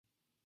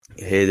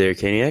Hey there,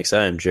 Caniacs.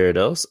 I'm Jared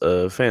Ellis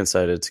of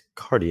Fansided's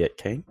Cardiac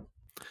Cane.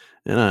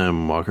 And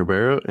I'm Walker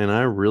Barrow, and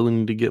I really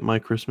need to get my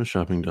Christmas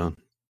shopping done.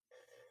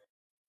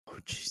 Oh,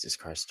 Jesus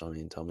Christ, don't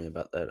even tell me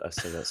about that. I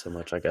still got so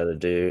much I got to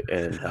do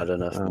and not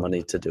enough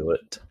money to do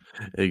it.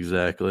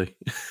 Exactly.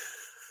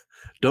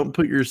 Don't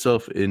put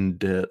yourself in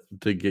debt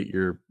to get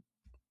your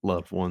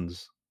loved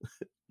ones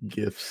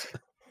gifts.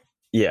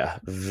 Yeah,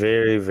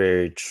 very,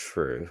 very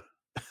true.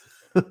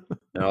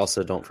 And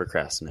also don't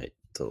procrastinate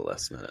till the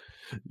last minute.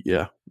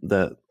 Yeah,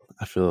 that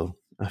I feel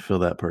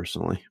that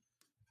personally.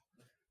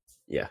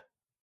 Yeah.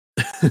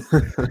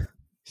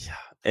 Yeah.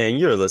 And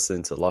you're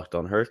listening to Locked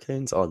On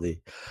Hurricanes on the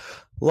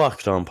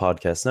Locked On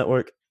Podcast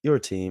Network, your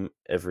team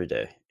every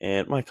day.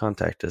 And my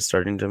contact is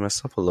starting to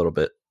mess up a little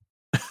bit.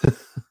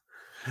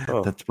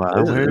 That's why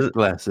I wear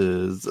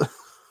glasses.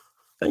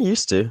 I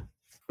used to,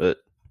 but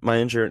my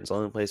insurance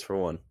only pays for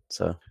one,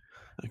 so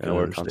I can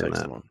understand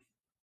that. On.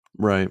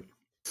 Right.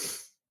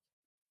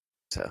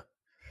 So,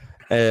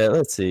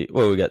 let's see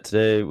what we got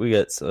today. We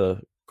got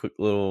a quick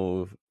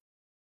little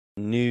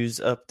news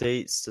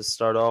updates to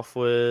start off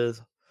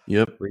with.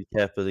 Yep.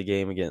 Recap of the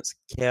game against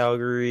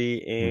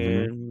Calgary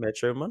and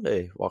Metro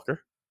Monday.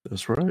 Walker,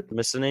 that's right.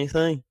 Missing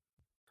anything?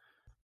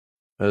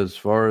 As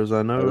far as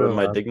I know, other than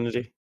my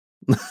dignity,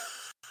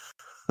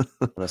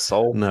 my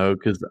soul. No,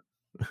 because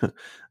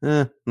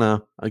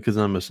because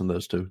I'm missing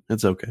those two.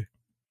 It's okay.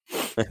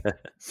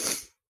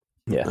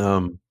 Yeah.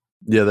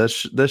 Yeah,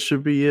 that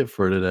should be it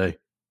for today.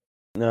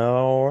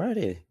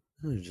 Alrighty.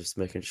 I'm just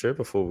making sure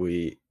before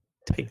we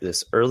take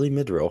this early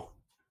mid-roll.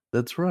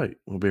 That's right.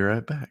 We'll be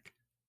right back.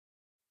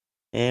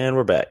 And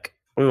we're back.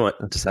 We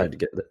decided to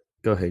get that.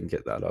 Go ahead and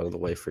get that out of the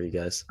way for you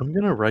guys. I'm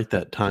going to write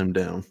that time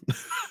down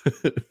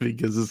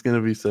because it's going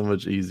to be so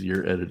much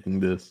easier editing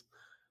this.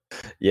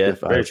 Yeah,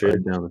 if I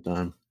write down the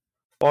time.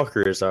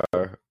 Walker is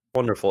our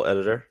wonderful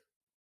editor,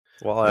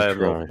 while I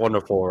am a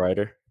wonderful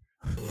writer.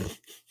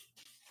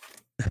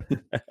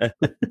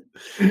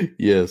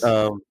 Yes.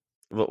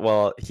 But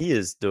while he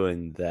is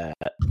doing that,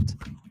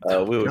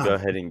 we will go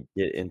ahead and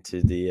get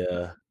into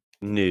the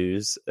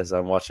news as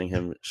I'm watching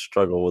him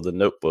struggle with a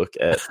notebook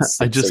at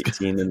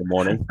 6:18 in the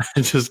morning.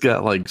 I just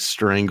got like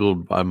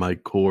strangled by my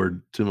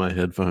cord to my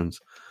headphones.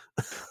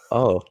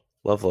 Oh,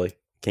 lovely.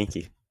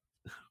 Kinky.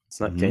 It's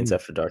not Canes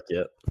After Dark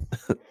yet.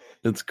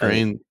 It's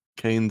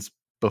Canes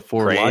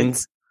before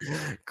Cranes.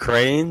 light.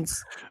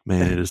 Cranes.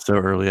 Man, it is so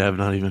early. I have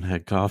not even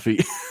had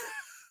coffee.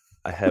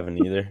 I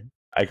haven't either.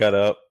 I got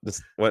up,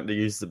 just went to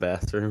use the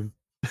bathroom,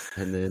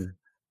 and then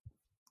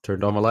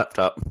turned on my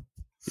laptop.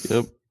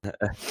 Yep.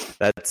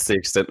 That's the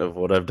extent of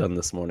what I've done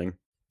this morning.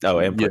 Oh,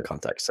 and put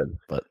contacts in,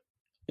 but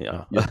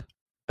yeah.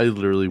 I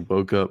literally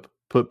woke up,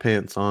 put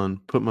pants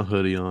on, put my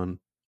hoodie on,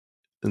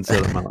 and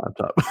set up my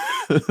laptop.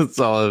 That's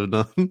all I've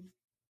done.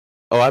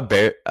 Oh,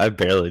 I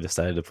barely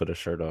decided to put a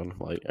shirt on.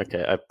 Like,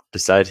 okay,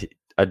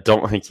 I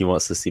don't think he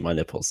wants to see my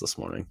nipples this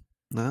morning.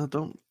 No,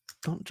 don't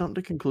jump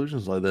to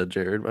conclusions like that,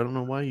 Jared. I don't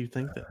know why you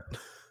think that.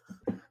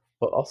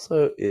 But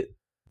also, it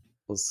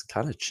was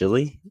kind of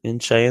chilly in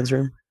Cheyenne's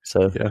room,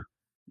 so yeah,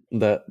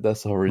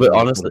 that's the whole reason.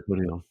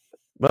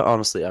 But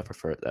honestly, I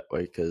prefer it that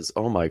way because,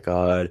 oh my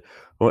god,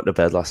 I went to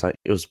bed last night.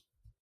 It was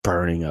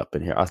burning up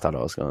in here. I thought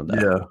I was going to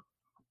die. Yeah,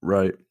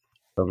 right.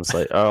 I'm just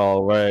like,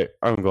 all right,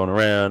 I'm going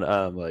around.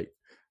 I'm like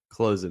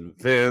closing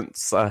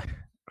vents.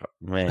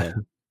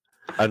 Man,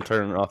 I'm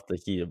turning off the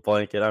heated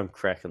blanket. I'm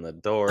cracking the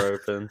door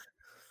open.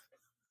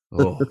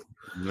 Oh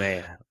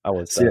man, I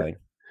was dying.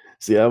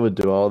 See, I would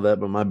do all that,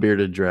 but my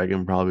bearded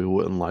dragon probably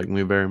wouldn't like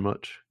me very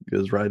much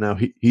because right now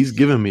he's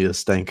giving me a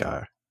stank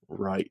eye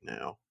right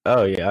now.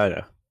 Oh yeah, I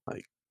know.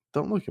 Like,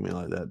 don't look at me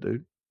like that,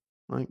 dude.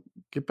 Like,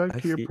 get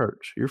back to your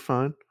perch. You're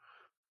fine.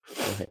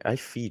 I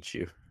feed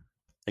you.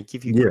 I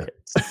give you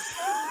crickets.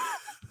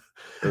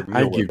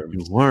 I give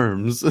you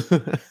worms.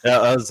 Yeah,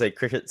 I would say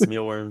crickets,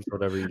 mealworms,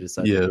 whatever you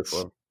decide to go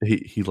for.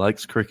 He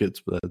likes crickets,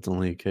 but it's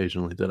only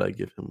occasionally that I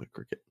give him a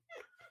cricket.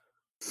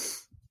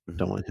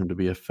 Don't want him to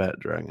be a fat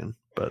dragon,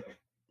 but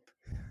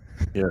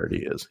he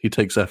already is. He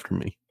takes after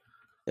me.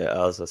 Yeah,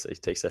 I was going to say he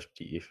takes after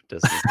you,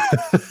 doesn't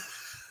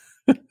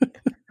he?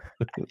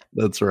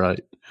 That's right.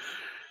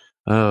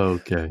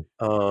 Okay.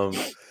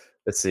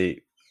 Let's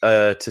see.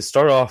 To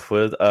start off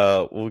with,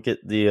 we'll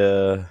get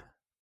the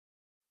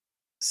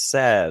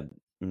sad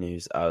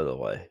news out of the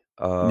way.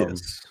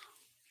 Yes.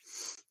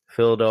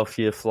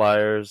 Philadelphia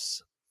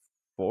Flyers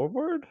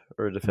forward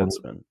or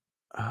defenseman?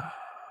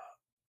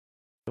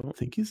 I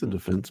think he's a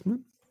defenseman.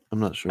 I'm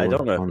not sure. I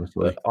don't know.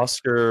 Honestly.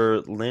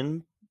 Oscar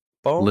Lindbaum.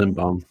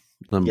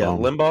 Yeah,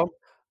 Lindbaum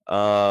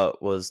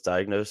was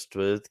diagnosed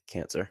with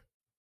cancer.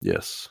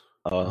 Yes.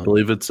 I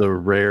believe it's a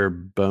rare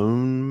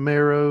bone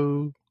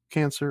marrow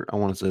cancer. I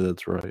want to say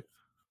that's right.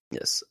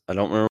 Yes. I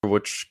don't remember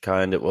which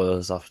kind it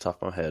was off the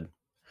top of my head.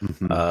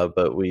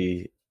 But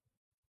we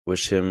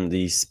wish him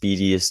the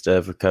speediest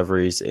of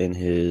recoveries in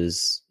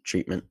his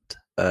treatment.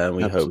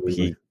 We hope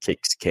he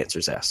kicks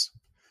cancer's ass.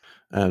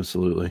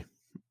 Absolutely.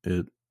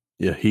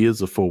 He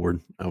is a forward.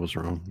 I was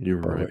wrong. You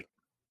were right.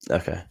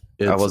 Okay.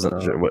 I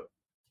wasn't sure what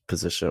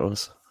position it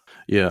was.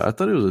 Yeah, I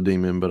thought it was a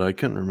demon, but I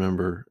couldn't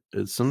remember.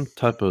 It's some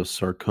type of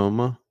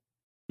sarcoma.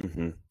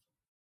 Mm-hmm.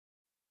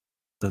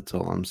 That's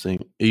all I'm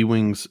seeing.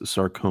 Ewing's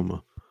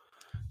sarcoma.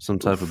 Some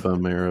type of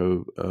bone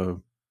marrow,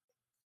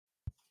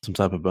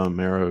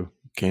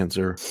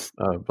 cancer.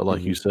 But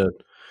like you said,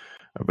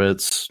 I bet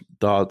it's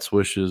thoughts,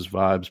 wishes,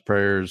 vibes,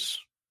 prayers,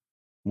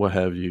 what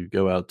have you,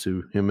 go out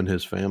to him and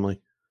his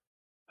family.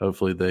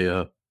 Hopefully they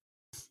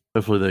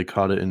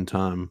caught it in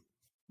time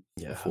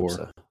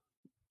before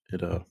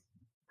it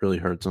really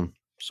hurts them.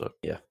 So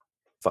yeah,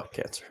 fuck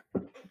cancer.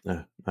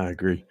 Yeah, I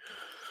agree.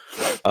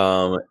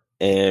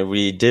 And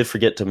we did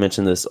forget to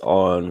mention this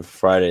on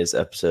Friday's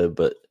episode,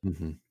 but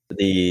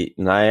the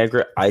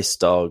Niagara Ice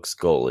Dogs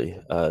goalie,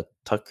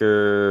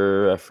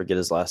 Tucker, I forget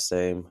his last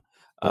name.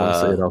 I want to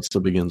say it also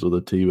begins with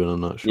a T, but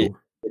I'm not sure.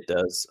 It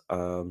does.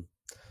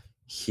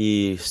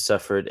 He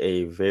suffered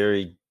a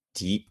very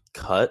deep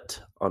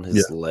cut on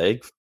his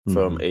leg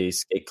from a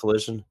skate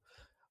collision.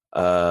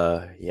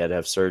 He had to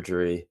have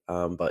surgery,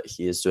 but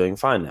he is doing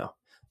fine now.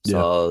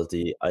 Saw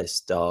the Ice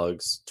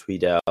Dogs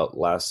tweet out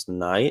last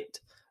night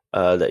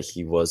that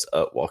he was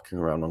up walking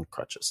around on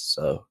crutches.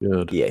 So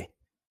good.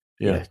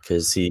 Yeah,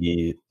 because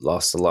he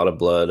lost a lot of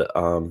blood.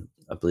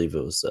 I believe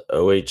it was the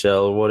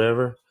OHL or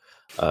whatever.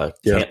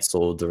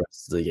 Canceled the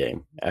rest of the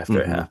game after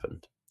it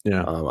happened.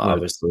 Yeah,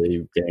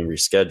 obviously game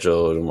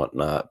rescheduled and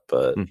whatnot,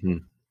 but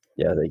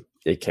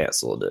they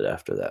canceled it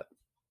after that.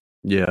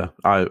 Yeah,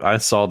 I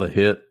saw the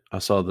hit. I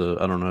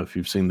don't know if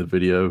you've seen the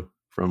video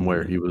from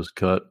where he was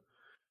cut.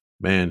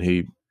 Man,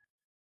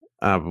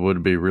 I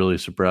would be really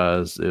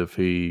surprised if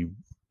he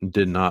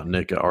did not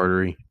nick an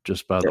artery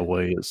just by the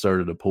way it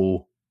started to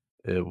pull.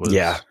 It was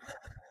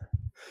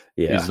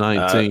He's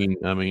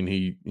 19. I mean,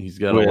 he's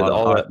got a lot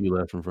of hockey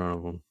left in front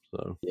of him.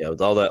 So with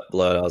all that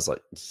blood, I was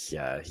like,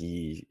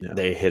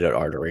 they hit an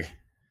artery.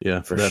 Yeah,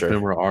 for sure.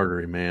 Femoral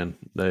artery, man.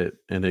 It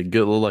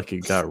looked like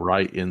it got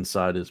right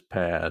inside his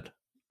pad.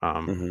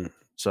 So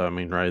I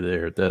mean, right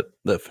there,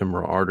 that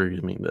femoral artery.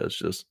 I mean,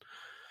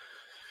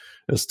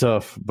 it's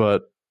tough,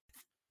 but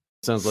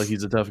sounds like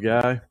he's a tough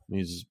guy.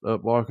 He's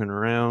up walking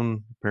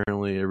around.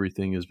 Apparently,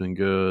 everything has been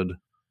good.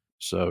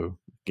 So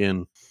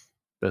again,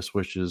 best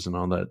wishes and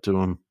all that to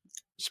him.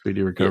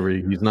 Speedy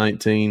recovery. He's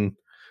 19.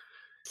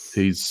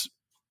 He's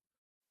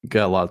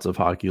got lots of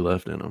hockey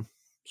left in him.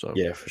 So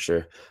yeah, for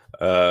sure.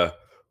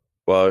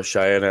 While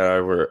Cheyenne and I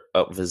were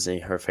up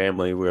visiting her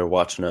family, we were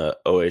watching a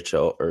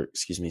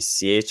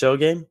CHL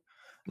game.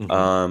 It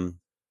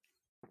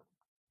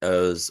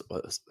was I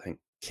think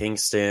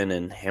Kingston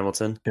and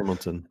Hamilton.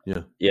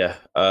 Yeah.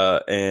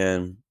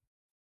 And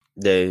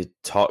they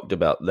talked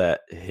about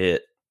that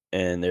hit,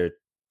 and they're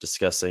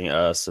discussing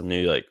some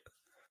new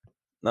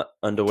not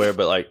underwear,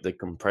 but like the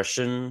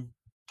compression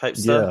type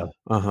stuff.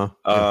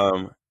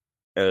 And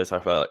they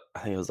talked about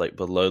I think it was like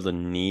below the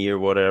knee or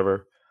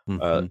whatever. Kind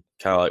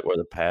of like where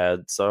the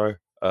pads are,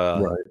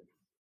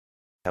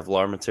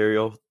 Kevlar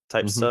material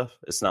type stuff.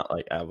 It's not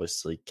like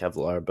obviously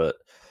Kevlar, but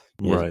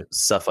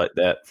stuff like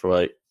that for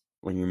like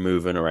when you're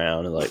moving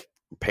around and like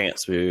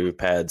pants move,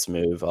 pads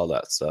move, all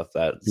that stuff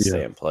that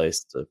stay in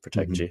place to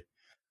protect you.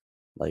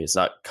 Like it's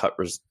not cut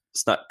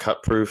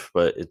proof,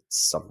 but it's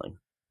something.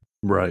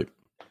 Right,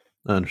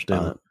 I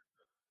understand.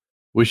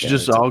 We should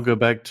just all go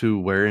back to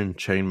wearing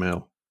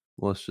chainmail.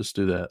 Let's just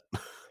do that.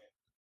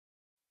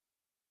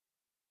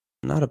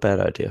 Not a bad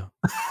idea.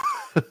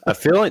 I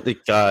feel like the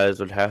guys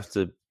would have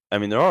to. I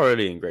mean, they're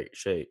already in great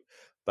shape,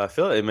 but I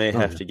feel like they may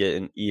have to get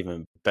in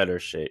even better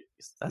shape.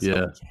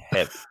 That's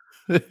heavy,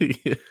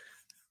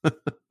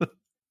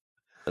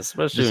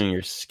 especially when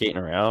you're skating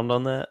around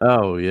on that.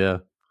 Oh yeah,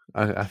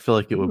 I feel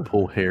like it would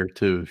pull hair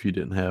too if you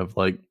didn't have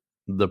like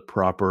the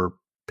proper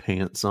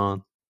pants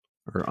on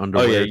or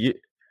underwear.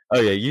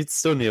 You'd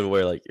still need to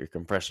wear like your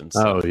compression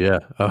stuff. Oh yeah.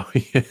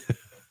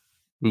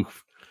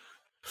 Oof.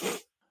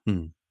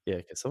 Yeah,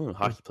 because some of the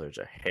hockey players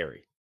are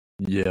hairy.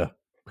 Yeah.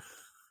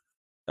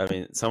 I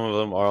mean, some of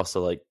them are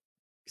also like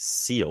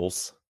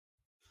seals.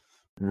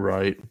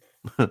 Right.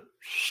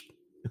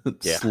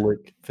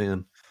 Slick,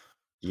 thin.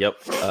 Yep.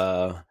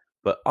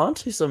 But on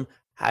to some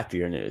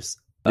happier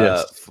news.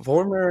 Yes.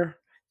 Former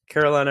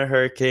Carolina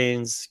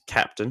Hurricanes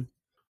captain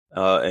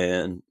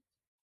and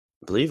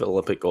I believe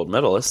Olympic gold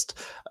medalist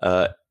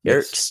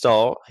Eric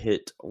Staal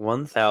hit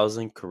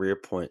 1,000 career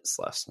points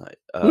last night.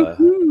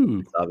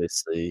 He's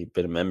obviously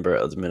been a member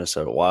of the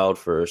Minnesota Wild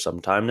for some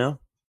time now.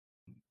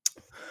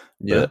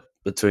 Yeah. But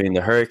between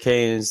the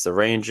Hurricanes, the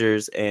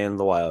Rangers, and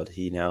the Wild,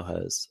 he now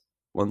has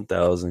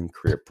 1,000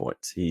 career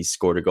points. He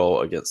scored a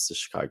goal against the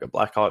Chicago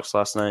Blackhawks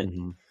last night.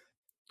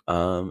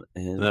 And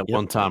that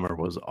one-timer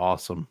was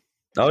awesome.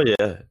 Oh,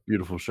 yeah.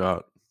 Beautiful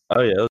shot.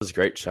 Oh, yeah. It was a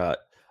great shot.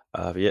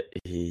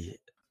 He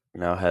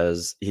now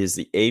he's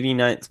the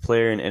 89th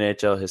player in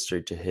NHL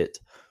history to hit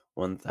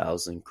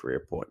 1,000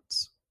 career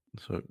points.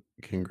 So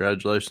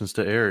congratulations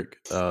to Eric.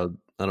 I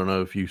don't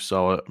know if you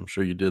saw it. I'm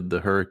sure you did. The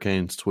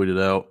Hurricanes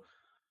tweeted out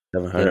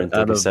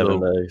 737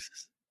 of those.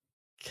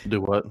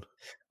 Do what?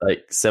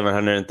 Like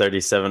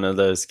 737 of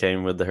those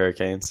came with the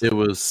Hurricanes. It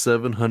was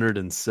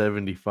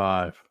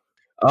 775.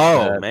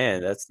 Oh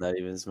man, that's not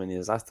even as many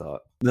as I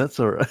thought. That's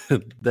all right.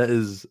 That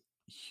is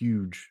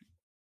huge.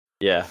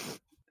 Yeah,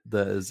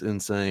 that is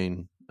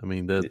insane. I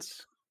mean,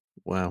 that's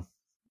wow.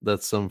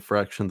 That's some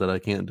fraction that I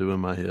can't do in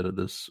my head at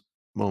this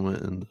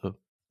moment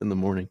in the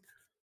morning.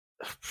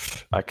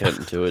 I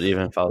couldn't do it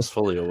even if I was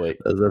fully awake.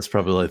 That's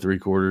probably like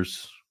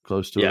 3/4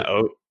 close to it.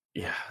 Oh,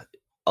 yeah,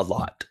 a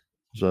lot.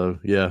 So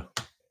yeah,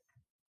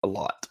 a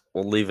lot.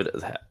 We'll leave it at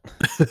that.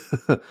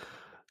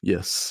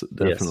 Yes,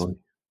 definitely.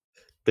 Yes.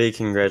 Big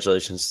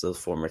congratulations to the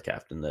former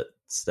captain.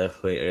 That's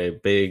definitely a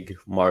big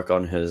mark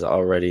on his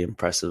already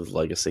impressive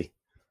legacy.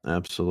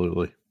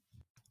 Absolutely.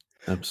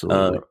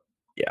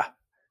 Yeah.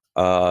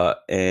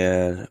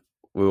 And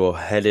we will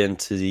head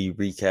into the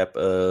recap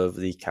of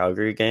the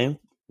Calgary game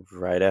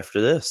right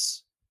after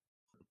this.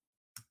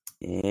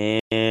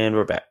 And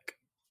we're back.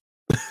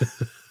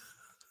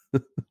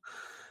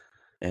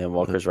 And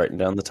Walker's writing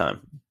down the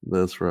time.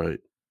 That's right.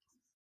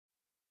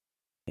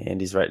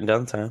 And he's writing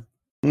down the time.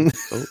 Oh.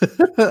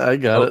 I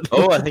got it.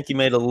 I think he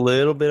made a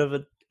little bit of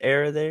an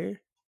error there.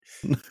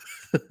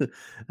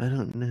 I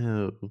don't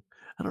know.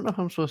 I don't know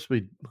how I'm supposed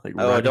to be like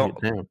writing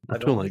it down. I'm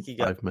doing like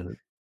 5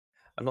 minutes.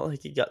 I don't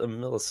think he got the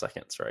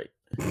milliseconds right.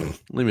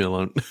 Leave me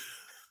alone.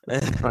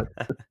 It's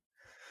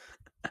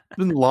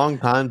been a long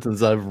time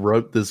since I've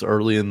wrote this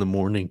early in the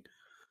morning.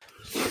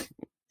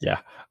 Yeah.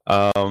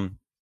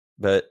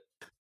 But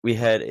we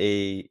had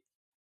a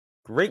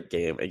great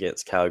game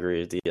against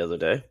Calgary the other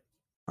day.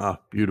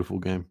 Beautiful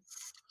game.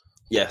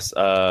 Yes.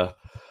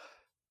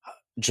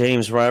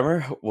 James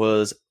Reimer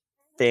was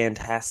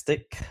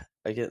fantastic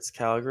against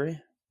Calgary.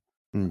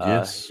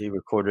 Yes. He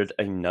recorded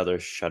another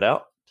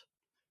shutout.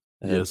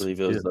 Yes, I believe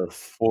it was a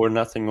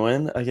 4-0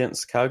 win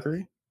against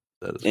Calgary.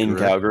 That is in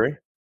correct. Calgary.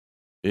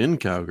 In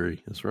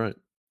Calgary, that's right.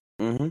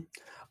 Mm-hmm.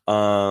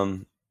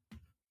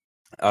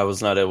 I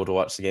was not able to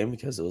watch the game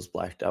because it was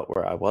blacked out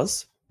where I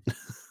was.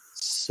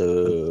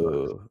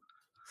 So,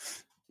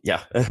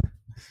 yeah,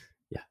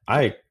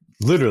 I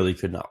literally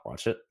could not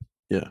watch it.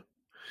 Yeah,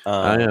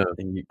 I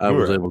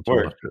was able to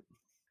watch it.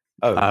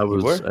 Oh, I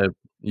was.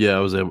 I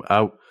was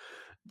able.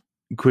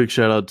 Quick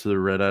shout out to the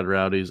Red Eyed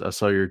Rowdies. I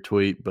saw your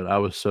tweet, but I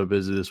was so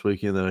busy this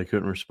weekend that I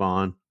couldn't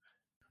respond.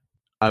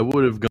 I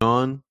would have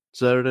gone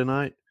Saturday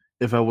night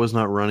if I was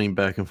not running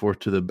back and forth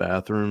to the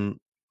bathroom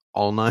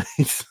all night.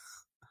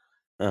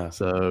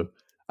 So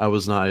I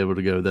was not able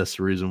to go. That's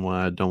the reason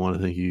why I don't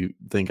want to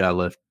think I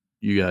left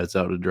you guys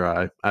out to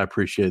dry. I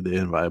appreciate the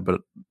invite,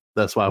 but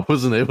that's why I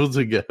wasn't able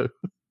to go.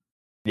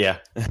 Yeah.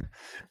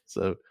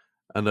 So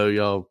I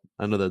know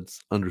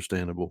that's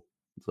understandable.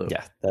 So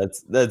yeah,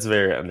 that's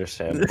very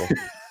understandable.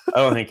 I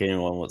don't think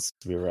anyone wants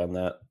to be around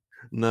that.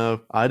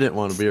 No, I didn't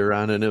want to be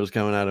around it, and it was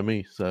coming out of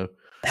me. So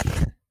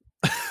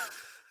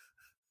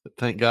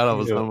thank God I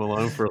was home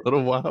alone for a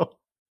little while.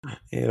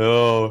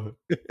 Ew.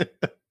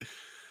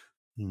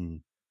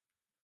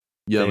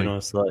 Dana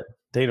was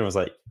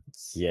like,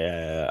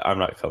 yeah, I'm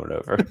not coming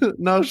over.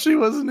 No, she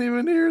wasn't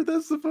even here.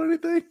 That's the funny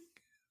thing.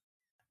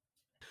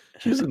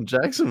 She was in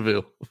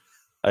Jacksonville.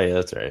 Oh yeah,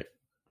 that's right.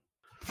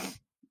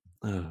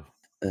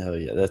 Oh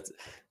yeah,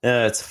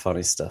 that's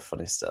funny stuff.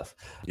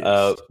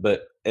 Yes.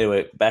 But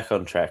anyway, back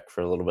on track for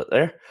a little bit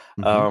there.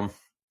 Mm-hmm.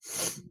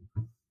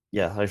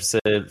 Yeah, like I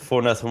said,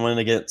 4-0 win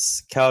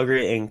against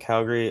Calgary. And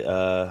Calgary,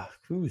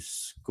 who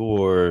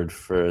scored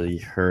for the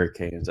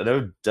Hurricanes? I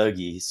know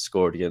Dougie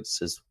scored against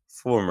his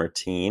former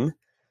team.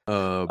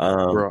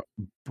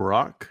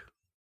 Brock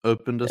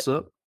opened us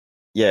up.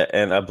 Yeah,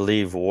 and I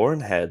believe Warren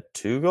had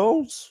 2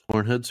 goals.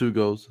 Warren had 2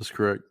 goals. That's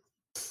correct.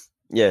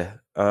 Yeah.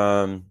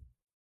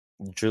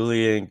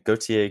 Julien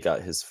Gauthier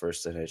got his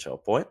first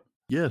NHL point.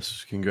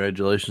 Yes,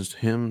 congratulations to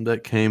him.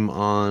 That came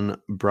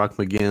on Brock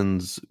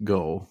McGinn's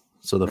goal,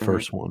 so the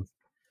first one.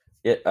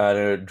 Yeah, I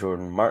know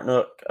Jordan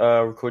Martinook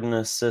recording an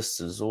assist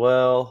as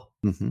well.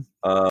 Mm-hmm.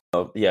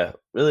 Yeah,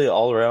 really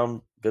all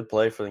around good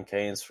play for the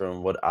Canes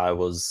from what I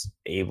was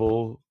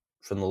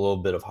from the little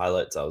bit of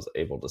highlights I was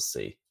able to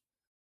see.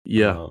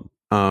 Yeah.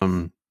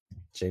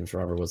 James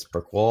Reimer was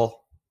brick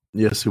wall.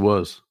 Yes, he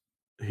was.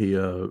 He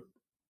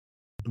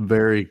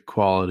very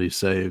quality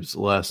saves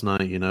last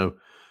night,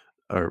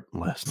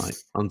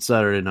 on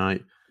Saturday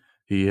night.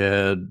 He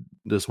had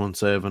this one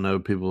save. I know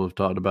people have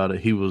talked about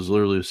it. He was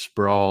literally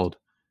sprawled,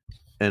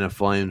 and a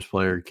Flames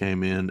player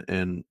came in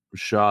and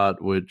shot,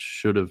 which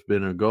should have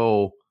been a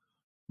goal,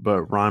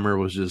 but Reimer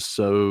was just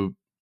so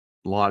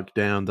locked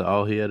down that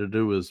all he had to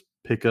do was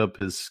pick up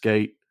his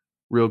skate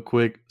real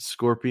quick,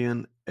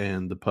 scorpion,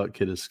 and the puck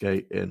hit his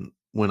skate and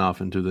went off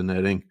into the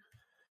netting.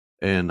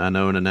 And I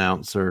know an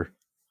announcer,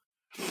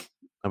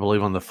 I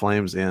believe on the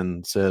Flames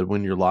end, said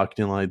when you're locked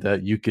in like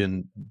that, you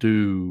can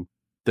do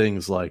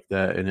things like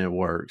that and it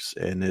works.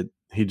 And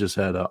he just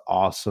had an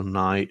awesome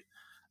night.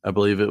 I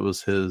believe it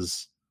was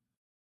his,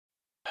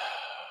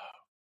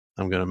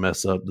 I'm going to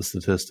mess up the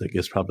statistic.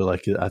 It's probably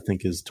I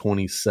think his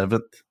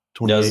 28th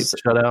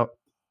shutout.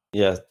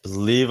 Yeah, I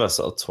believe I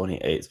saw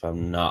 28th, but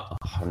I'm not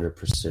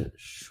 100%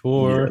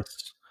 sure.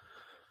 Yes.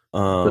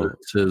 But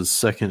it's his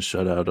second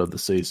shutout of the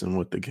season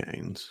with the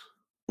Canes.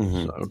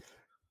 Mm-hmm. So.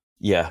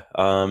 Yeah,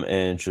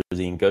 and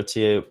Josine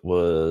Gauthier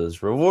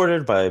was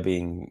rewarded by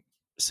being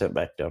sent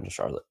back down to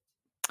Charlotte.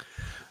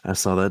 I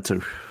saw that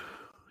too.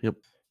 Yep.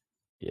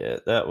 Yeah,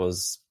 that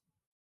was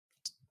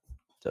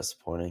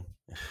disappointing.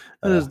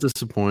 It is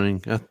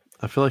disappointing.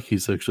 I feel like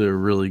he's actually a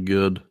really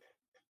good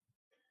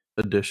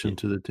addition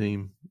to the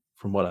team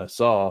from what I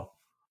saw.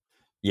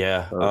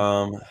 Yeah.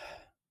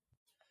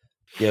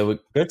 Yeah,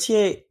 with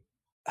Gauthier,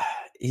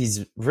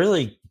 he's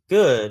really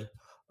good.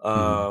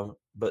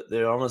 But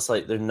they're almost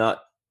like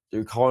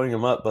they're calling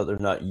him up, but they're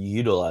not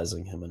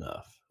utilizing him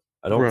enough.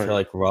 I don't feel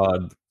like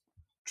Rod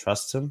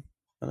trusts him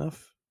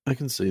enough. I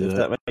can see if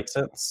that makes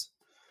sense.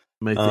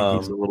 May think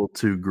he's a little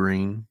too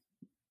green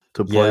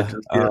to play.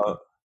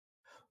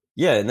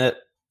 Yeah, and that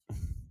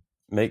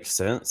makes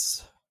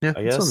sense. Yeah,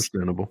 I guess it's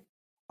understandable.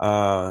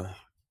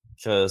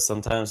 Because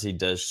sometimes he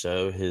does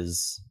show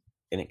his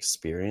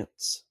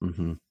inexperience.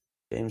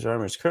 James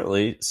Reimer is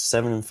currently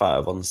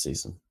 7-5 on the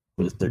season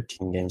with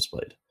 13 games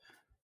played.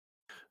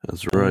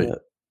 That's right.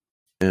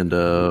 And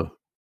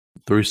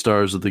 3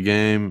 stars of the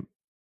game.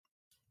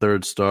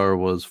 Third star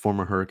was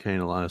former Hurricane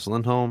Elias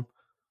Lindholm.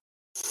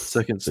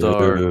 Second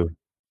star,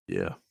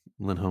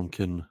 Lindholm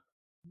can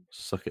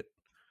suck it.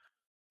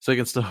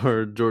 Second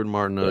star, Jordan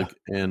Martinook.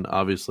 And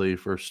obviously,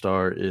 first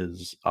star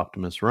is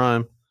Optimus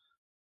Rhyme.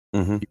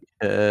 He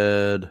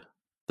had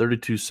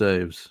 32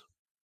 saves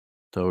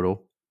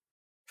total.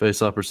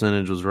 Face-off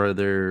percentage was right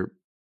there,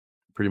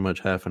 pretty much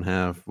half and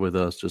half with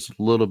us, just a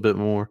little bit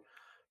more.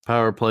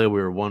 Power play,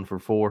 we were 1 for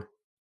 4.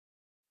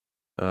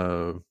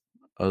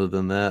 Other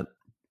than that,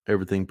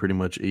 everything pretty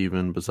much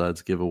even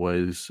besides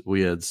giveaways.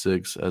 We had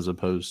 6 as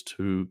opposed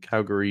to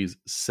Calgary's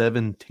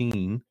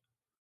 17,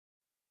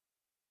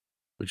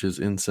 which is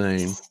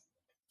insane.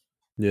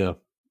 Yeah.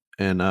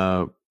 And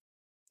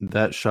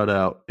that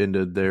shutout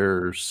ended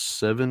their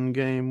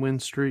 7-game win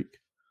streak.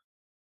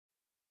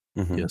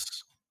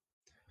 Yes.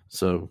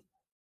 So,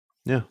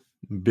 yeah,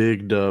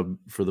 big dub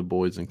for the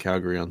boys in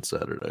Calgary on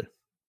Saturday.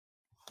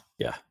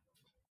 Yeah.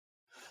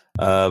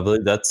 I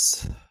believe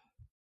that's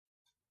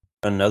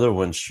another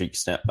win streak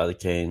snapped by the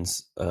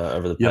Canes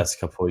over the past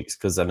couple weeks,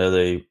 because I know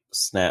they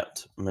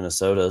snapped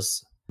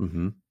Minnesota's.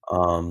 I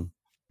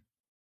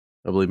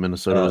believe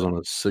Minnesota was on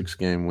a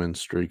 6-game win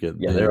streak.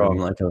 They're on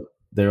like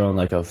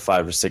a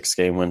 5 or 6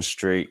 game win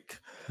streak.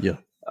 Yeah.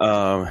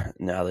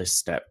 Now they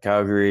snapped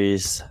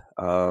Calgary's.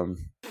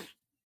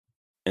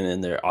 And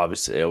then they're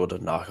obviously able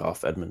to knock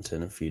off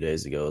Edmonton a few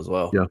days ago as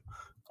well. Yeah.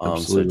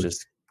 So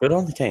just good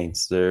on the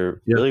Canes.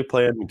 They're really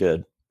playing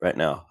good right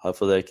now.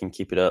 Hopefully they can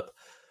keep it up.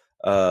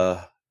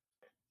 I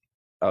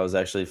was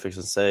actually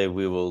fixing to say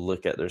we will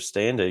look at their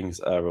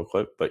standings real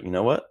quick, but you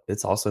know what?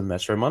 It's also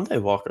Metro Monday,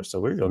 Walker, so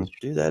we're going to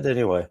do that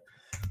anyway.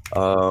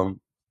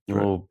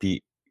 We'll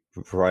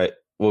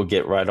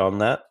get right on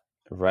that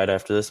right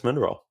after this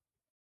mid-roll.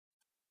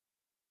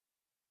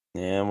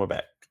 And we're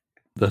back.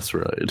 That's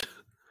right.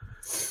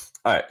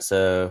 All right,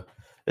 so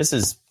this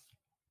is...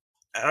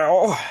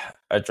 Ow!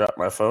 I dropped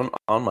my phone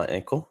on my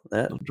ankle.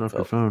 Don't drop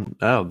your phone.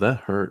 Ow,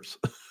 that hurts.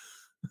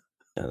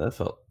 Yeah, that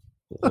felt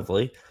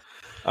lovely.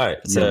 All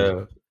right,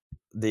 so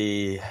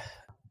the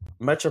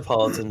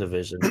Metropolitan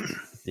Division,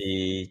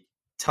 the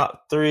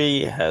top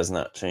 3 has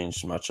not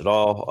changed much at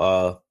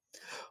all.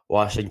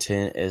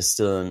 Washington is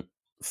still in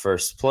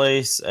first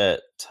place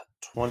at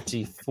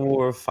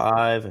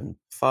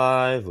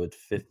 24-5-5 with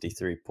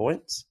 53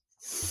 points.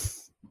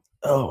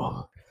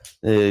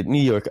 The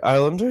New York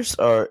Islanders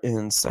are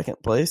in second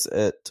place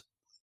at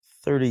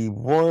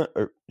 31,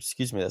 or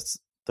excuse me, that's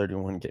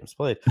 31 games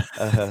played.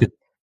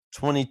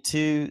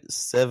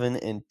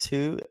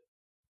 22-7-2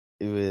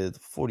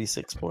 with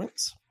 46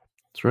 points.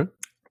 That's right.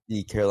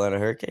 The Carolina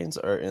Hurricanes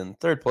are in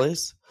third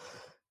place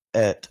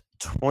at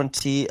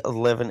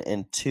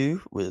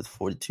 20-11-2 with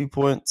 42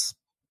 points.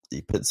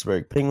 The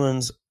Pittsburgh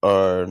Penguins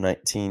are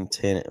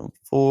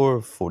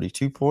 19-10-4,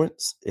 42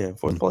 points in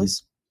fourth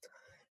place.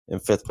 In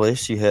fifth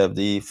place, you have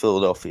the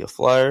Philadelphia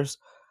Flyers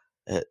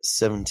at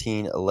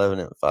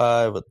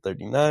 17-11-5 with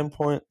 39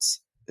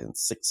 points. In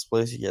sixth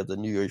place, you have the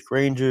New York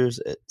Rangers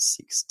at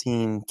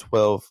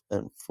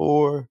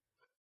 16-12-4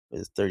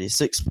 with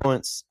 36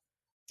 points.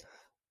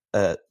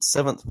 At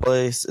seventh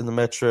place in the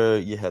Metro,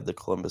 you have the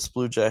Columbus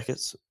Blue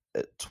Jackets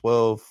at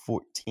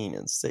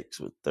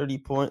 12-14-6 with 30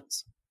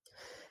 points.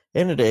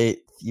 And at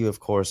eighth, you of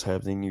course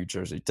have the New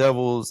Jersey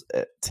Devils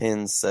at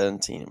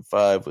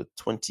 10-17-5 with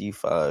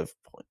 25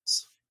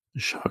 points.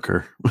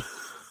 Shocker.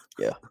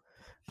 Yeah.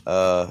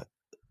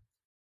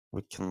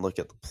 We can look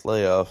at the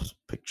playoffs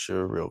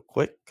picture real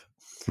quick.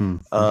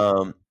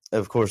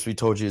 Of course, we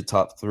told you the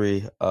top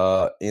 3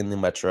 in the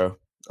Metro,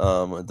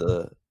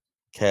 the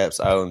Caps,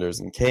 Islanders,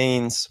 and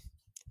Canes.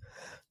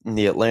 In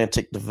the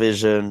Atlantic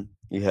Division,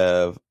 you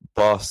have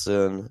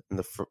Boston in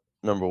the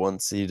number 1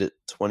 seed at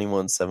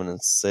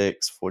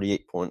 21-7-6,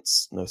 48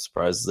 points. No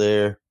surprise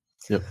there.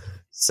 Yep.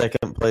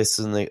 Second place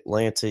in the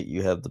Atlantic,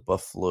 you have the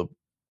Buffalo.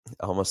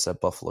 I almost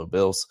said Buffalo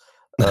Bills.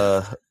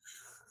 The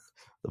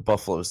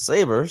Buffalo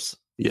Sabres.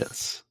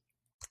 Yes.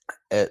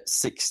 At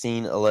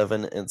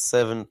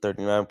 16-11-7,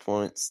 39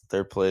 points.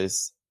 Third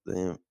place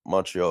the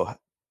Montreal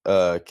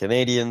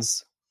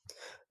Canadiens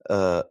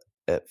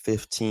at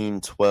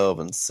 15, 12,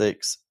 and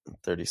 6,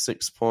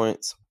 36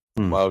 points.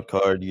 Wild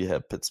card, you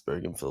have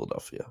Pittsburgh and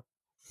Philadelphia.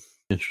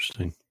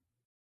 Interesting.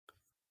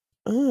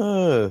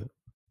 Let's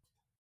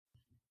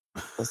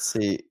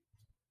see.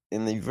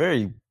 In the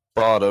very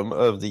bottom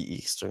of the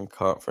Eastern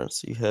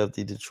Conference, you have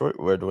the Detroit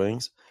Red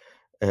Wings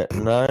at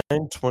 9,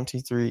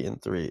 23,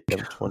 and 3,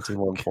 and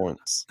 21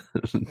 points.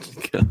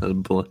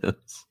 God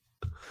bless.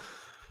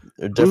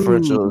 Their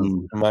differential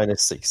is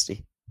minus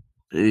 60.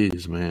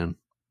 Jeez, man.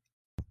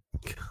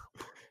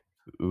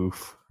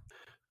 Oof.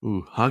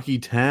 Ooh, Hockey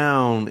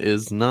Town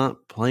is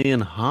not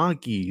playing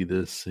hockey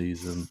this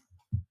season.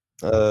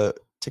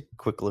 Take a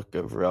quick look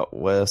over out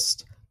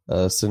west.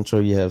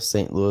 Central, you have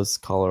St. Louis,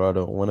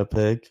 Colorado, and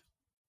Winnipeg.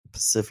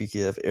 Pacific,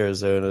 you have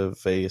Arizona,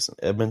 Vegas, and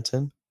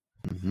Edmonton.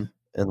 Mm-hmm.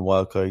 And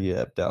wildcard, you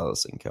have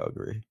Dallas and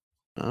Calgary.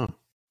 Oh,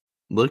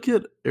 look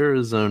at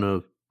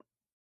Arizona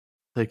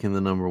taking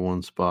the number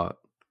 1 spot.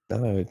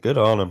 Good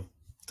on them.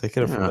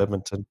 Taking it from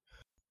Edmonton.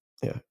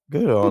 Yeah,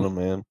 good on them,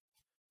 man.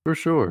 For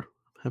sure.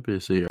 Happy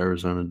to see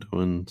Arizona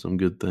doing some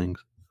good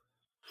things.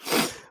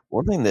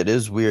 One thing that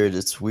is weird,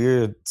 it's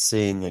weird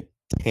seeing like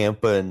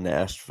Tampa and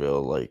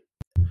Nashville like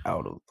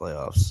out of the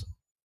playoffs.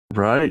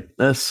 Right?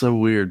 That's so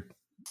weird.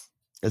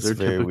 They're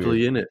typically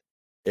weird. in it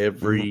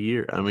every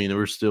year. I mean,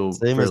 we're still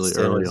fairly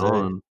early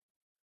on.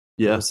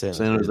 Yeah, San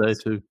Jose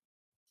too.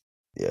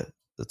 Yeah,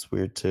 that's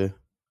weird too.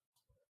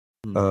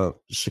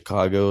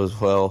 Chicago as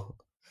well.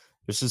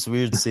 It's just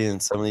weird seeing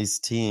some of these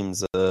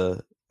teams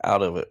out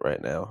of it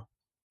right now.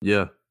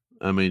 Yeah.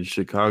 I mean,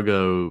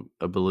 Chicago,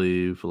 I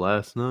believe,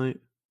 last night.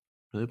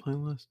 Were they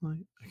playing last night?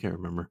 I can't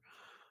remember.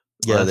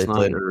 Yeah, they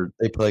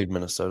played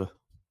Minnesota.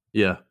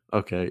 Yeah,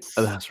 okay.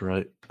 That's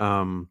right.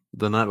 The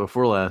night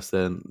before last,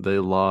 then they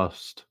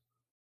lost.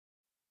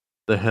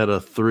 They had a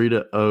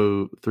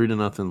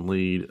 3-0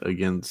 lead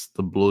against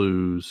the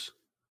Blues.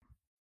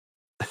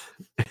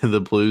 And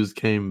the Blues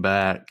came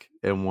back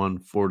and won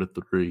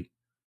 4-3.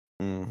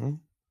 Mm-hmm.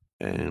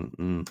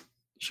 And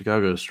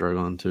Chicago is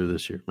struggling too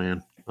this year,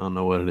 man. I don't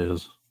know what it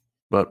is,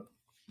 but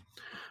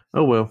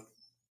oh well.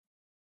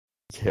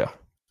 Yeah.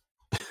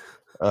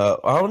 I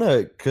don't know.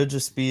 It could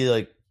just be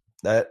like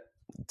that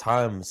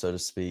time, so to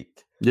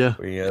speak. Yeah,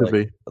 where, could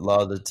be. A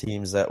lot of the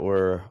teams that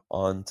were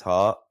on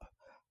top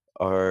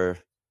are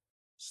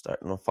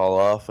starting to fall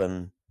off,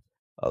 and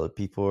other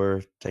people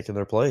are taking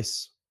their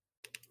place.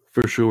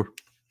 For sure.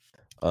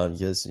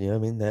 Because I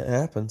mean that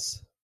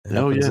happens. It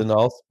happens in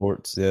all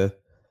sports. Yeah,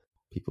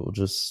 people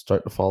just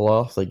start to fall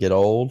off. They get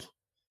old,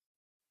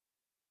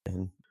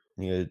 and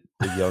the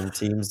young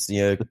teams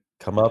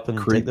come up and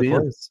take their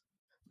place.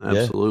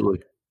 Absolutely.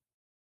 Yeah.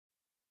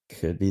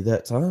 Could be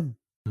that time.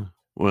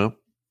 Well,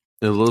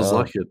 it looks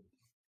like it,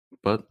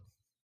 but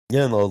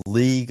yeah, in the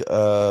league,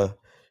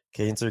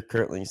 Canes are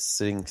currently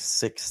sitting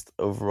 6th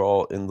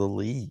overall in the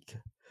league.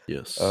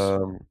 Yes.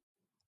 Of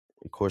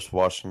course,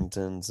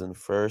 Washington's in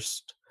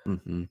 1st.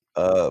 Mm-hmm.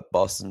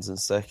 Boston's in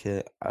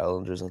 2nd.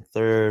 Islanders in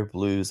 3rd.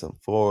 Blues in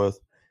 4th.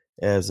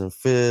 Avs in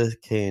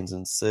 5th. Canes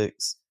in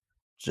 6th.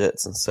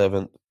 Jets in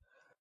 7th.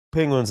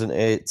 Penguins in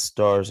 8th.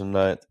 Stars in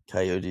 9th.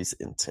 Coyotes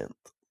in 10th.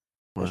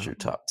 That's your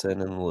top 10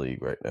 in the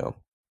league right now.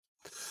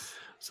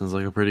 Sounds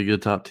like a pretty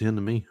good top 10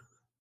 to me.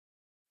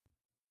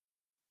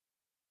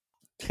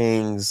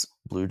 Kings,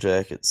 Blue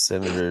Jackets,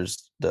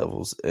 Senators,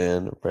 Devils,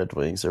 and Red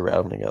Wings are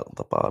rounding out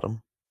the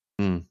bottom.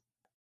 Man.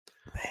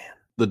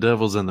 The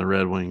Devils and the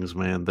Red Wings,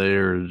 man,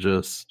 they're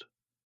just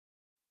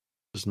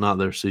not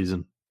their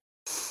season.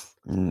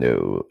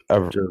 No.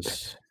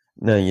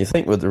 No, you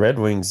think with the Red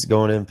Wings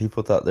going in,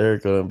 people thought they were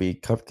going to be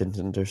cup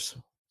contenders.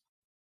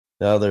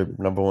 Now they're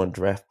number 1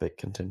 draft pick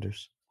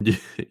contenders.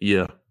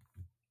 Yeah.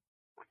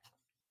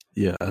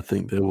 Yeah, I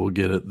think they will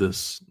get it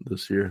this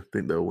year. I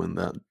think they'll win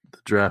the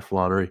draft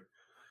lottery.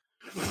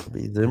 It'll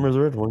be them or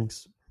the Red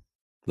Wings.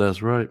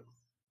 That's right.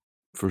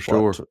 For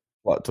sure.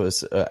 Plot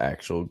twist, an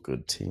actual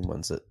good team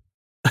wins it.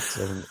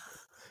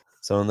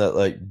 Someone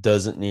that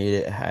doesn't need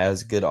it,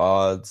 has good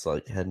odds,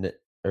 heading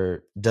it,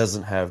 or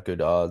doesn't have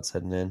good odds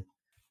heading in.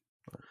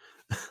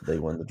 They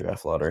won the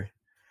draft lottery.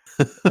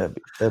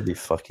 That'd be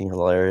fucking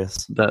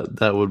hilarious.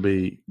 That would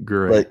be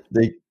great.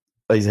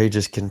 They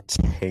just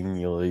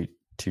continually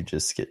to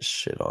just get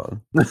shit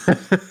on.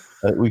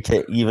 We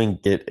can't even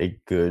get a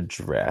good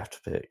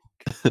draft pick.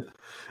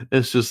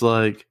 It's just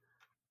like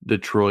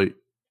Detroit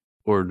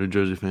or New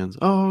Jersey fans.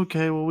 Oh,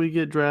 okay, well, we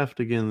get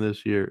drafted again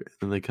this year.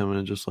 And they come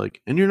in just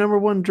and your number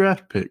 1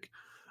 draft pick,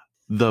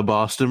 the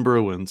Boston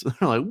Bruins.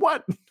 They're like,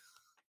 what?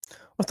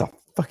 What the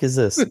fuck is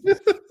this?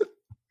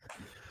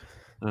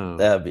 Oh.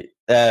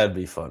 That'd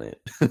be funny.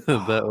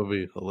 That would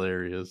be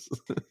hilarious.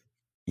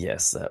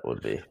 Yes, that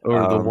would be.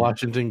 Or the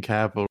Washington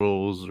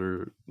Capitals,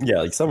 or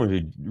someone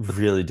who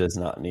really does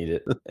not need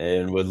it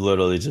and would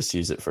literally just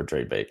use it for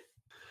trade bait.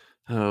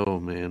 Oh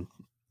man,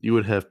 you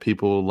would have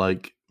people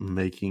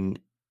making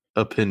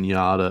a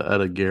piñata at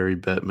a Gary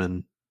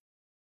Bettman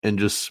and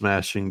just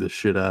smashing the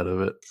shit out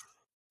of it.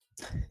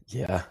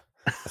 Yeah,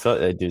 I thought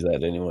they'd do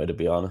that anyway. To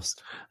be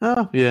honest.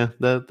 Oh yeah,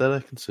 that I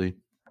can see.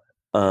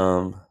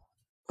 And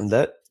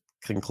that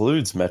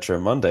concludes Metro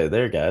Monday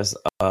there, guys.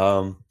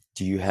 Do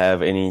you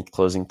have any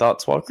closing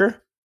thoughts,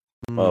 Walker?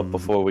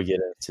 Before we get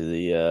into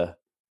the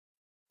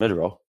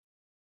mid-roll?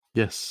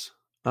 Yes.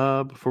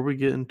 Before we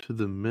get into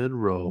the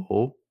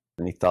mid-roll,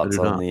 any thoughts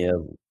on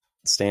the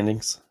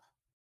standings?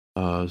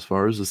 As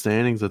far as the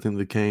standings, I think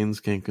the Canes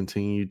can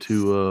continue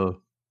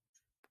to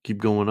keep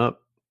going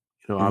up.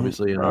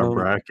 Obviously in our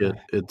bracket,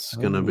 it's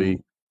going to be.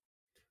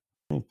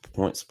 How many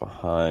points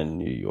behind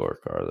New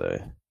York are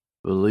they? I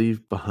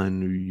believe behind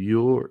New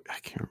York. I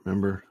can't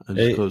remember. I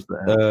just closed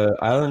the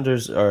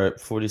Islanders are at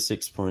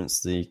 46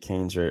 points. The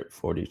Canes are at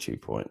 42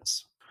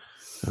 points.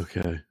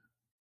 Okay.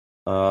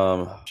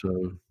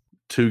 So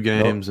 2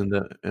 games and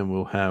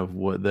we'll have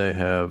what they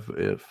have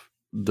if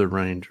the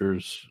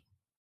Rangers.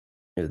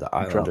 Yeah, the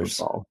Islanders.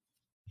 Drop the ball.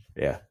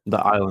 Yeah. The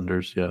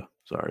Islanders, yeah.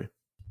 Sorry.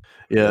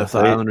 Yeah, if the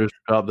Islanders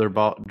drop their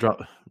ball.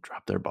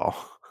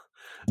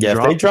 Yeah,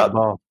 if they drop the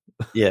ball.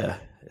 Yeah.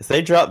 If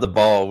they drop the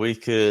ball, we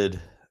could,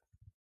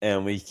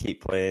 and we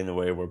keep playing the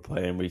way we're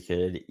playing, we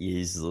could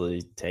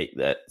easily take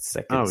that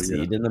second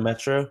seed in the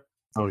Metro.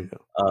 Oh, yeah.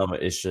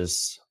 It's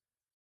just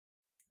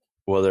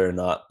whether or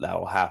not that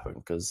will happen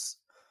because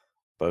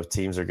both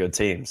teams are good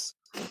teams.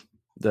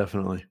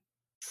 Definitely.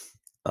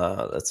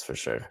 That's for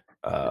sure.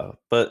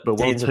 But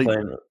teams are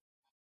playing.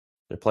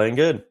 They're playing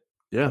good.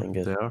 Yeah,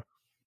 they are.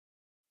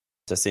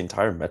 Just the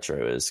entire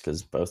Metro is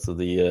because both of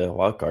the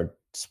wildcard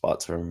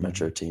spots are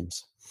Metro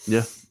teams.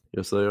 Yeah,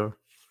 yes, they are.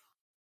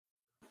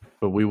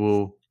 But we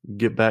will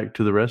get back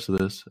to the rest of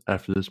this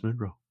after this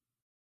mid-roll.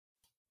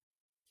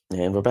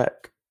 And we're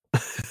back.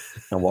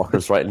 And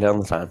Walker's writing down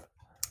the time.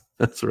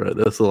 That's right.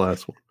 That's the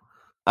last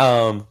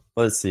one.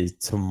 Let's see.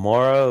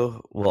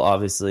 Tomorrow we'll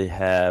obviously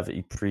have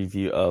a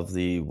preview of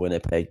the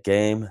Winnipeg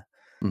game.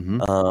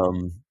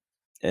 Mm-hmm.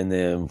 And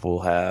then we'll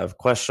have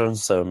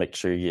questions. So make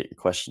sure you get your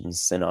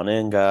questions sent on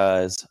in,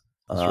 guys.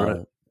 That's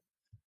right.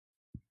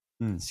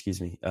 Excuse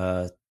me.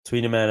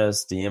 Tweet them at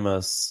us, DM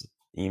us,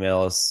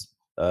 email us.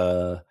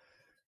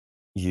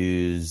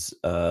 Use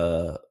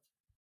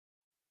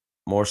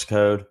Morse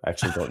code.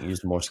 Actually, don't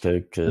use Morse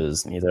code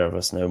because neither of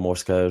us know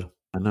Morse code.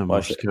 I know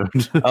Morse code.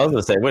 I was going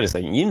to say, wait a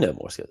second. You know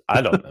Morse code.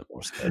 I don't know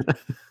Morse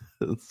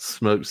code.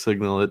 Smoke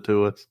signal it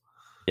to us.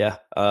 Yeah.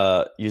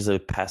 Use a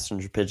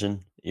passenger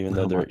pigeon, even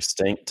though they're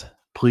extinct.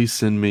 Please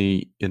send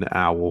me an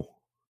owl.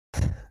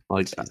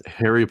 Like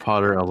Harry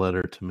Potter, a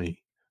letter to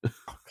me. Oh,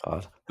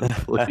 God.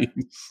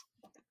 Please.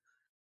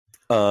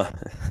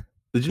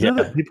 Did you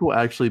know that people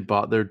actually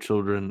bought their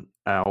children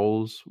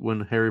owls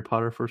when Harry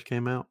Potter first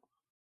came out?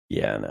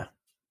 Yeah, I know.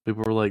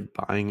 People were like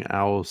buying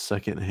owls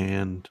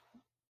secondhand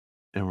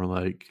and were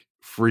like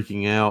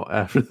freaking out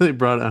after they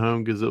brought it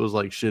home because it was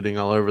like shitting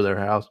all over their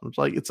house. It's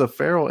like, it's a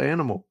feral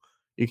animal.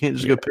 You can't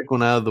just go pick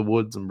one out of the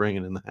woods and bring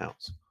it in the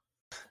house.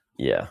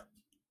 Yeah.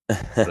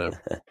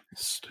 Whatever.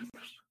 Stupid.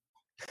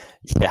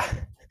 Yeah.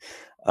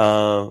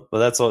 Well,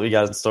 that's what we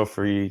got in store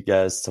for you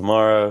guys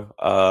tomorrow.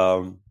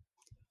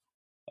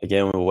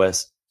 Again, with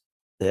West.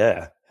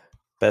 Yeah.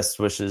 Best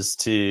wishes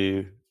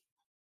to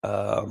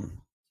Mr.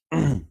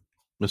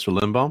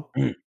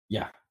 Lindbaum?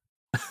 Yeah.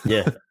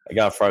 Yeah. I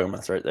got a frog in my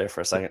throat there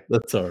for a second.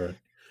 That's all right.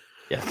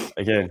 Yeah.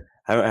 Again,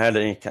 haven't had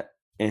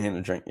anything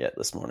to drink yet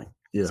this morning.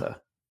 Yeah. So,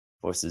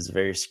 voice is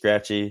very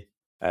scratchy.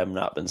 I have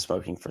not been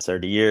smoking for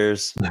 30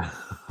 years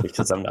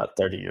because I'm not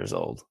 30 years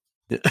old.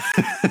 Yeah.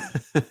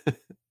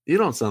 You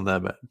don't sound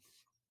that bad.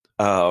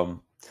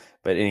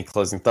 But any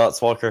closing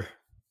thoughts, Walker?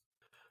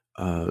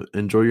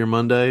 Enjoy your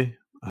Monday.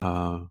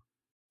 I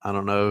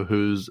don't know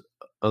whose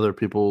other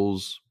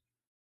people's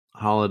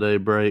holiday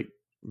break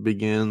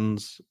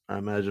begins. I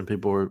imagine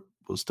people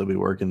will still be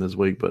working this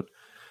week, but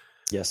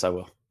yes, I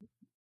will.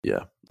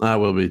 Yeah, I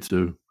will be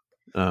too.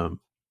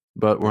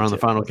 But we're on the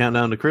final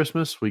countdown to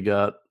Christmas. We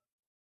got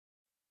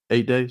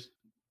 8 days.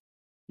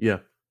 Yeah.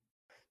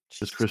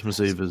 Just Christmas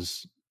Eve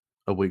is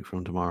a week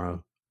from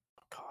tomorrow.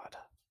 God.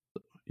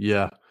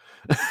 Yeah.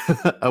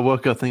 I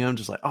woke up thinking, I'm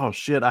just like, oh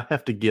shit, I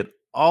have to get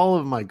all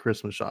of my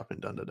Christmas shopping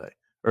done today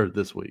or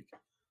this week.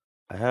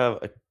 I have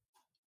a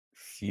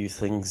few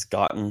things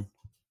gotten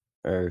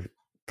or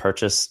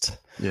purchased.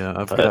 Yeah,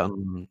 I've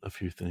gotten a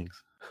few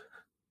things.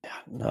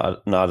 Yeah,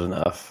 not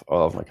enough.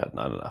 Oh my God,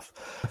 not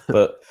enough.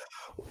 But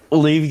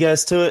we'll leave you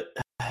guys to it.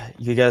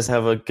 You guys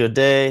have a good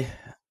day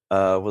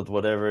with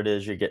whatever it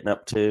is you're getting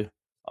up to.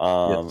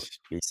 Yes.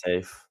 Be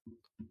safe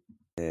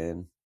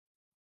and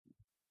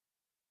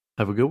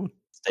have a good one.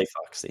 Stay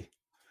foxy.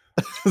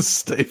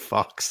 Stay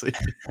foxy.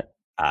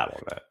 I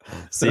don't know.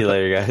 See you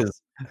later,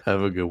 guys.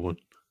 Have a good one.